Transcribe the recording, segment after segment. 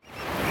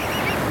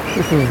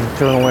This is a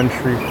journal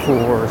entry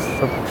for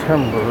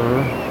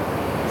September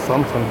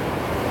something.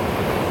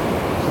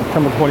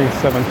 September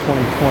 27,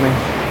 2020.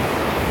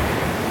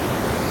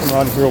 I'm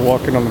out here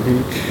walking on the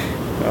beach.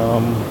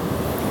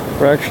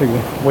 We're actually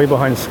way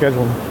behind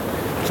schedule.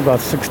 It's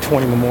about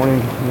 6:20 in the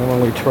morning. We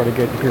normally try to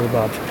get here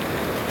about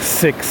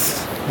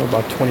 6. We're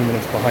about 20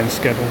 minutes behind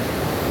schedule.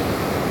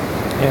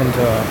 And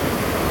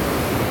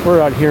we're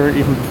out here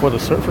even before the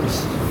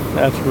surfers.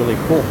 That's really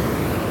cool.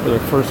 We're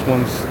the first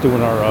ones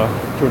doing our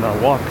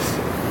walks.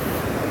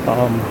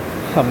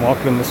 I'm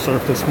walking in the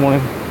surf this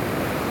morning.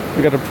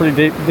 We got a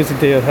pretty busy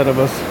day ahead of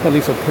us. At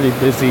least a pretty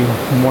busy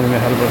morning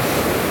ahead of us.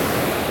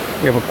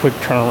 We have a quick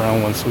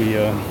turnaround once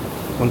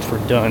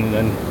we're done, and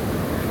then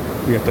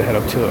we have to head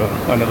up to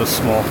another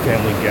small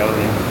family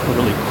gathering. A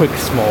really quick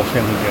small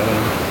family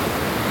gathering.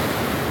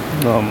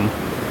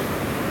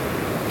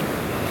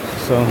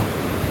 So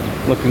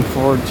looking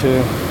forward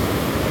to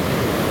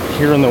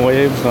hearing the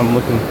waves. I'm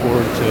looking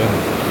forward to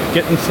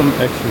getting some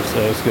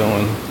exercise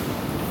going.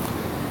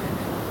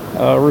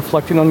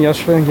 Reflecting on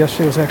yesterday.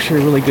 Yesterday was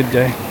actually a really good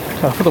day,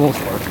 for the most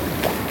part.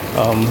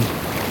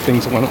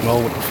 Things went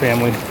well with the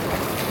family.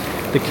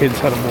 The kids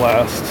had a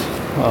blast.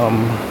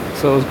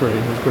 So it was great.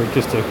 It was great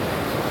just to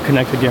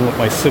connect again with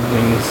my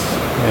siblings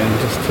and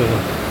just to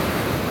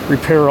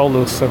repair all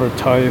those severed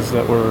ties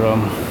that were,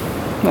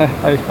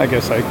 I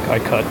guess I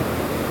cut.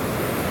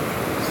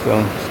 So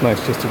it's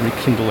nice just to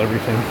rekindle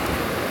everything.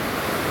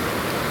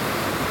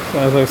 So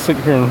as I sit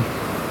here and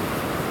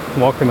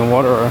walk in the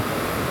water,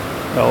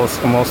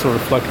 I'm also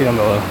reflecting on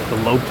the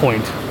low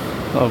point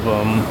of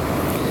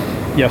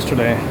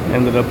yesterday.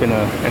 Ended up in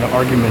an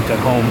argument at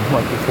home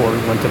right before we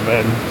went to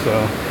bed.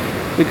 So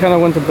we kind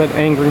of went to bed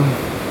angry.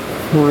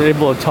 We were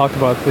able to talk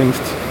about things,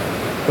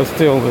 but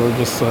still there were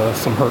just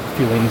some hurt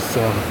feelings.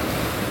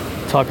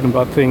 Talking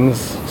about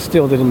things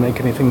still didn't make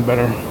anything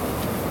better.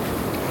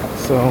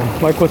 So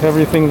like with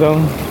everything though,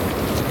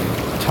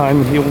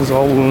 time heals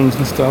all wounds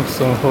and stuff.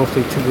 So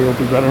hopefully today will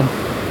be better.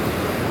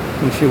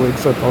 When she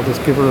wakes up, I'll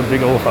just give her a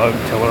big old hug,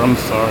 tell her I'm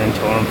sorry, and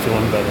tell her I'm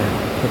feeling better.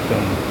 But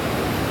then,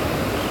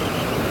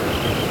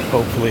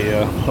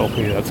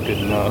 hopefully that's good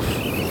enough.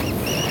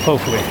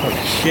 Hopefully. Oh,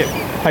 shit.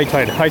 High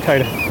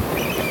tide.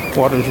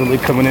 Water's really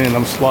coming in, and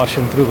I'm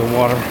sloshing through the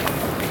water.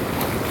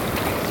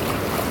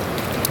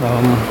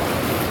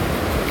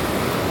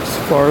 As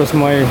far as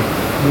my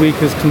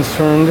week is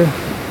concerned,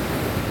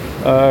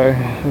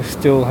 I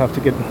still have to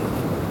get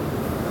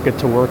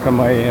to work on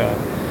my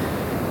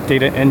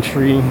data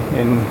entry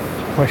and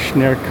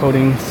questionnaire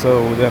coding,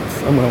 so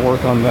I'm going to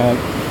work on that.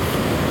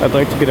 I'd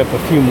like to get up a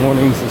few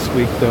mornings this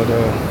week though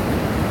to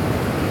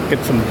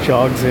get some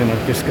jogs in, or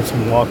just get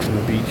some walks on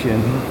the beach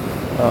in.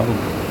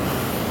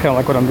 Kind of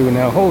like what I'm doing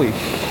now. Holy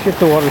shit,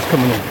 the water's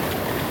coming in.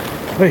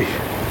 Hey,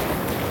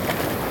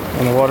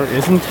 and the water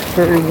isn't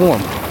very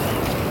warm.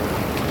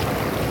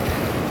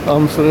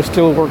 So there's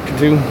still work to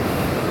do,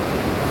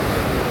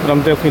 but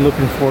I'm definitely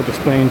looking forward to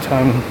spending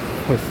time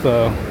with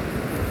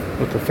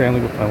the family,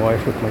 with my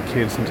wife, with my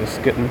kids, and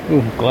just getting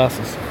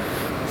glasses.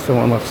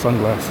 Someone left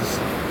sunglasses.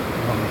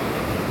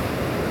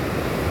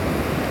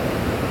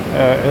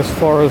 As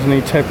far as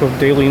any type of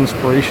daily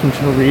inspiration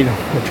to read,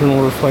 a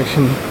journal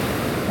reflection,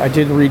 I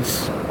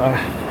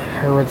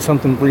read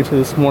something briefly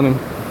this morning,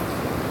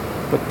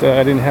 but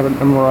I didn't have it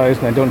memorized,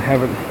 and I don't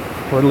have it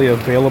readily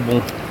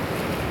available.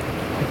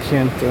 I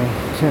can't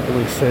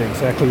really say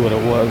exactly what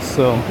it was,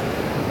 so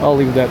I'll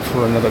leave that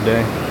for another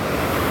day.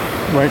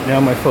 Right now,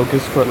 my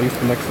focus for at least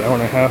the next hour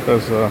and a half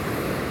as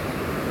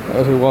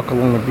we walk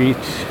along the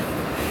beach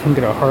and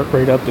get our heart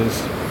rate up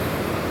is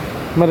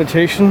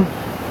meditation,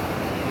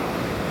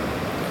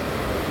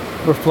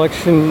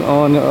 reflection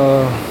on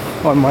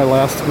my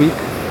last week,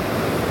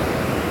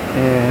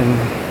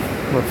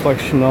 and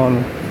reflection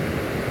on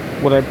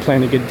what I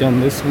plan to get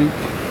done this week.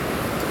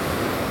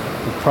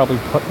 We'll probably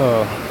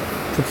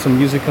put some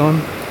music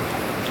on,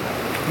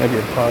 maybe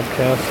a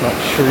podcast, not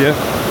sure yet,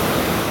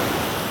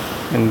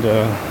 and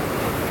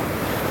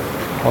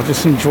I'll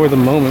just enjoy the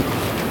moment.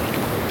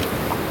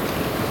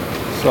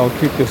 So I'll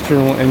keep this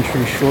journal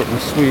entry short and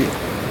sweet.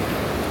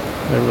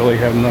 I really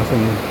have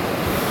nothing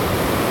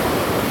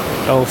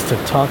else to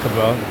talk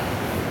about.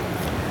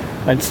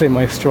 I'd say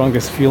my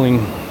strongest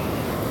feeling,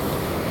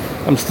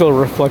 I'm still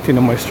reflecting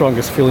on my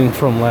strongest feeling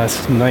from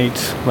last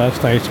night's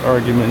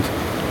argument.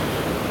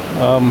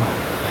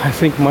 I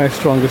think my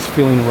strongest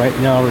feeling right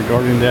now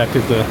regarding that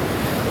is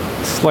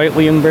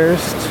slightly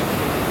embarrassed.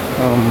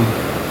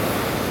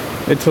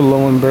 It's a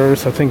low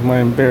embarrassed. I think my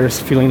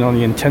embarrassed feeling on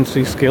the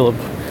intensity scale of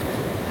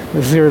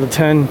 0 to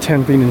 10,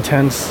 10 being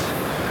intense,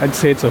 I'd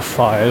say it's a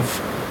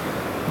 5.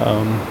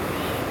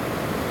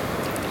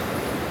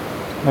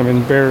 I'm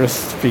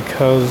embarrassed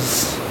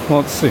because, well,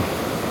 let's see.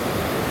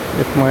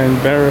 If my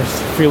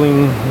embarrassed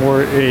feeling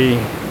were a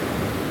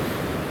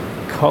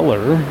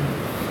color,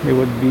 it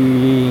would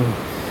be,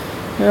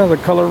 the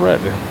color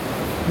red. It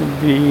would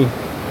be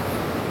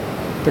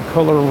the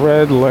color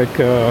red like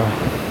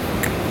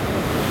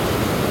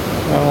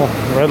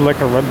red like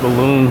a red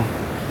balloon.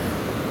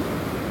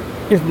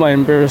 If my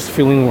embarrassed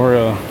feeling were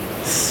a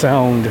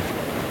sound,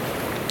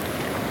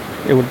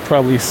 it would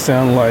probably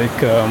sound like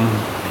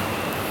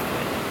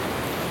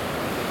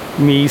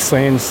me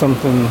saying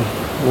something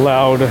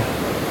loud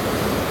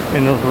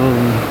in a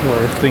room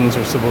where things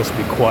are supposed to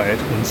be quiet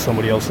and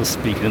somebody else is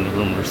speaking in the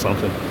room or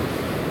something,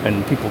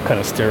 and people kind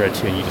of stare at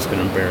you and you just get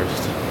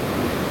embarrassed.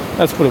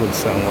 That's what it would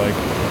sound like.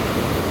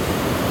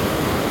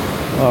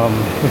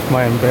 If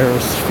my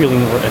embarrassed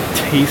feeling were a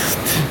taste,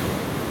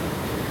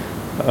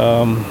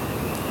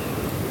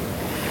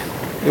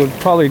 it would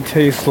probably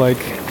taste like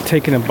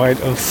taking a bite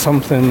of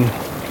something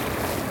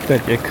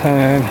that you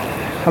kind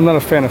of... I'm not a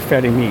fan of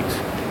fatty meat.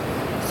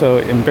 So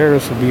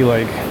embarrassed would be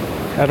like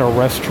at a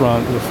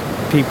restaurant with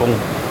people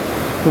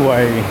who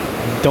I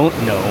don't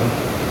know.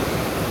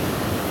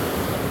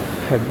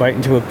 I bite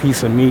into a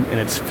piece of meat and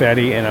it's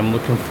fatty and I'm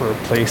looking for a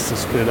place to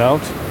spit it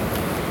out.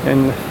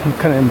 And I'm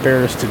kind of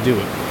embarrassed to do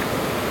it.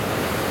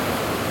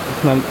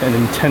 It's not an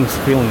intense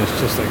feeling, it's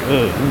just like,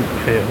 ugh,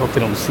 okay, I hope they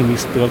don't see me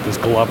spit out this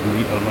glob of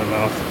meat out of my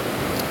mouth.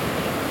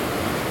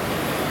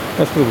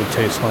 That's what it would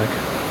taste like.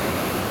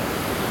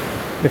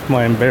 If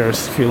my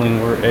embarrassed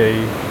feeling were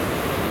a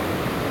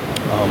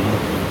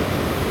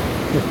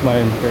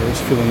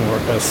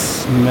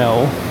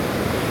smell,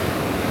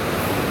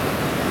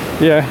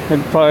 yeah,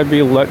 it'd probably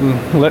be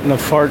letting a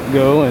fart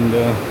go and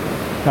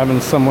having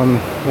someone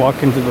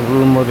walk into the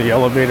room or the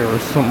elevator or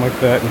something like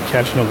that and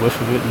catching a whiff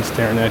of it and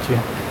staring at you.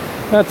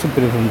 That's a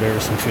bit of an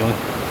embarrassing feeling.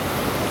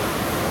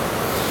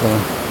 So,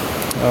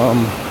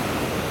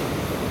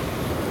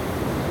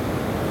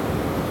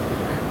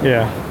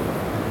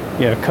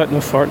 yeah, cutting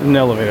a fart in an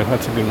elevator.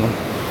 That's a good one.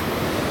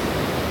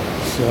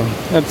 So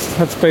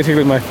that's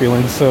basically my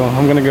feeling. So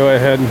I'm gonna go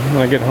ahead when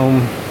I get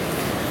home,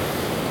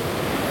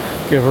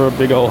 give her a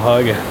big old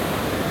hug,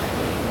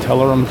 tell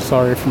her I'm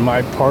sorry for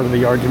my part of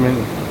the argument.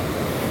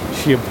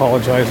 She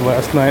apologized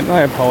last night.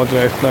 I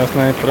apologized last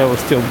night, but I was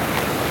still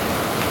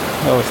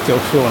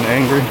feeling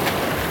angry.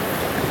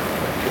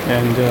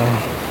 And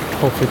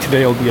hopefully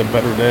today will be a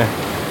better day.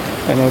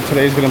 I know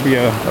today's gonna be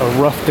a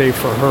rough day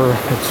for her.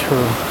 It's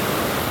her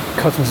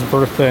cousin's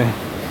birthday,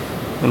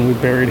 and we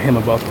buried him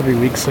about 3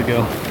 weeks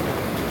ago.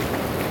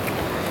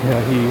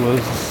 Yeah, he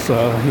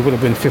would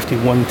have been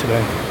 51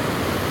 today.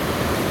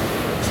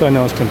 So I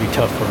know it's gonna be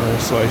tough for her,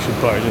 so I should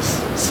probably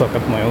just suck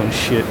up my own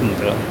shit and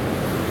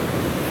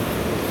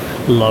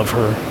love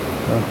her.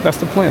 That's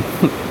the plan.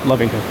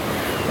 Loving her.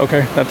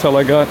 Okay, that's all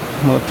I got.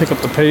 I'm gonna pick up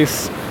the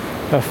pace,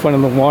 have fun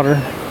in the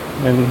water,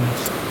 and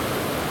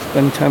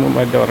spend time with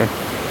my daughter.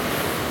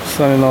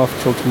 Signing off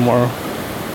till tomorrow.